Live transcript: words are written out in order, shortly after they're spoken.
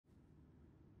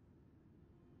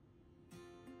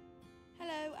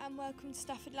and welcome to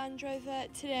Stafford Land Rover.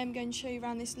 Today I'm going to show you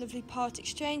around this lovely part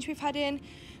exchange we've had in,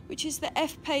 which is the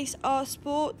F-Pace R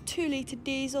Sport 2 litre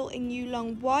diesel in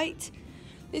Yulong white.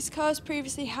 This car has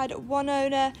previously had one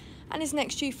owner and is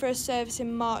next due for a service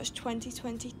in March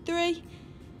 2023.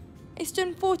 It's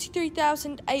done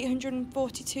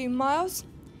 43,842 miles.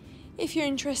 If you're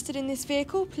interested in this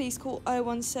vehicle, please call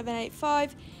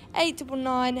 01785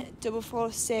 899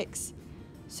 446.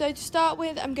 So to start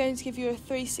with, I'm going to give you a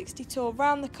 360 tour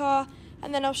around the car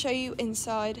and then I'll show you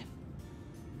inside.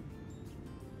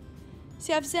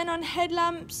 So you have Xenon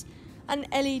headlamps and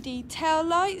LED tail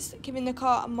lights, giving the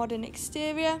car a modern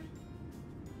exterior.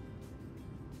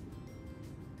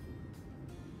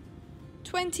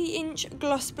 20-inch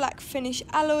gloss black finish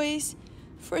alloys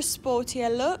for a sportier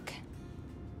look.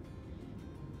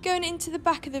 Going into the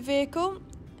back of the vehicle,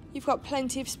 you've got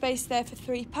plenty of space there for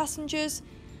 3 passengers,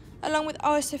 along with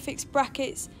ISOFIX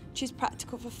brackets, which is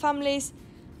practical for families,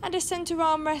 and a centre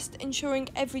armrest ensuring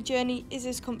every journey is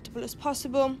as comfortable as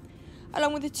possible,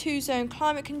 along with a 2-zone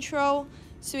climate control,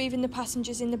 so even the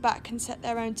passengers in the back can set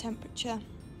their own temperature.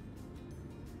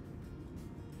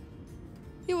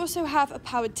 You also have a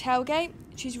powered tailgate,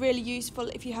 which is really useful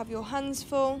if you have your hands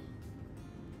full.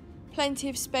 Plenty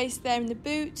of space there in the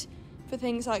boot for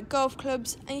things like golf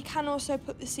clubs, and you can also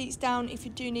put the seats down if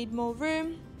you do need more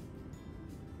room.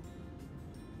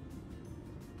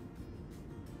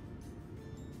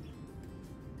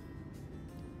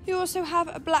 You also have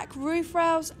a black roof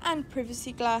rails and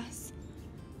privacy glass.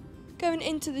 Going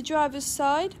into the driver's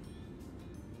side,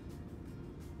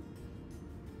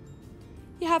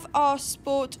 you have R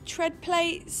Sport tread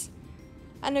plates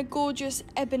and a gorgeous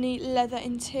ebony leather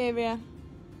interior.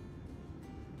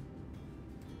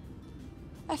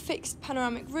 A fixed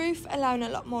panoramic roof allowing a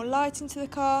lot more light into the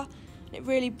car, and it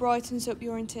really brightens up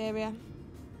your interior.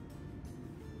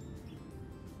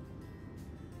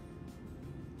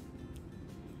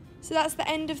 So that's the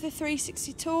end of the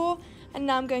 360 tour, and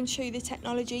now I'm going to show you the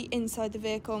technology inside the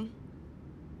vehicle.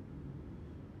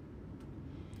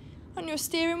 On your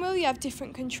steering wheel you have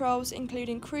different controls,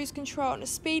 including cruise control and a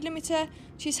speed limiter,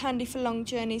 which is handy for long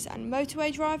journeys and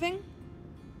motorway driving.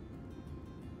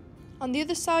 On the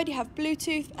other side you have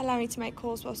Bluetooth, allowing you to make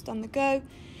calls whilst on the go,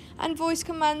 and voice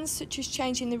commands such as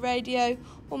changing the radio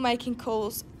or making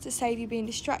calls to save you being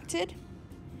distracted.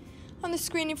 On the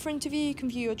screen in front of you, you can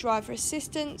view your driver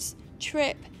assistance,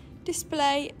 trip,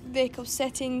 display, vehicle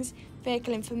settings,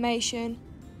 vehicle information.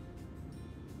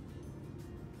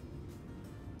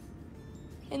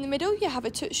 In the middle, you have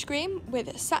a touchscreen with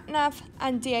a sat-nav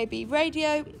and DAB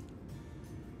radio,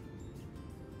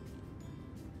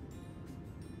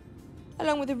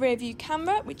 along with a rear view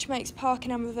camera, which makes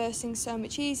parking and reversing so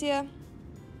much easier.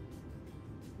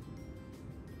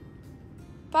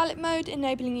 Valet mode,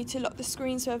 enabling you to lock the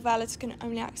screen so a valet can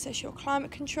only access your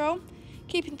climate control,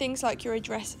 keeping things like your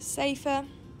address safer.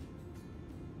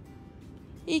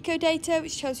 Eco data,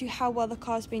 which tells you how well the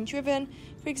car has been driven,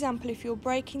 for example if you're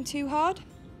braking too hard.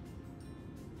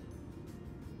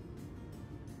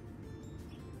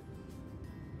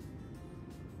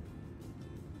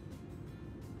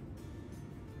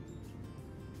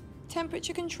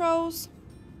 Temperature controls,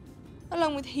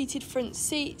 along with heated front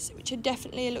seats, which are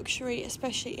definitely a luxury,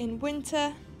 especially in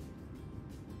winter.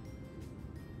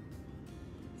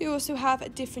 You also have a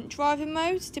different driving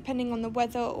modes depending on the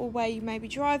weather or where you may be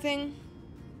driving.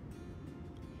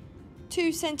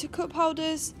 2 centre cup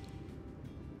holders,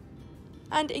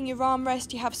 and in your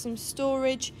armrest you have some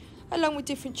storage, along with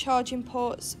different charging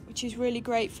ports, which is really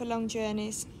great for long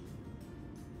journeys.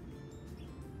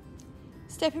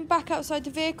 Stepping back outside the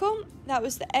vehicle, that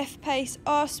was the F-Pace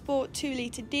R Sport 2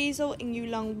 litre diesel in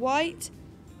Yulong white.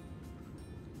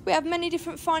 We have many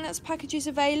different finance packages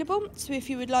available, so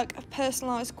if you would like a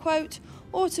personalised quote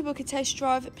or to book a test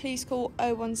drive, please call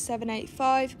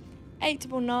 01785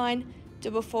 899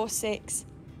 446.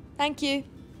 Thank you.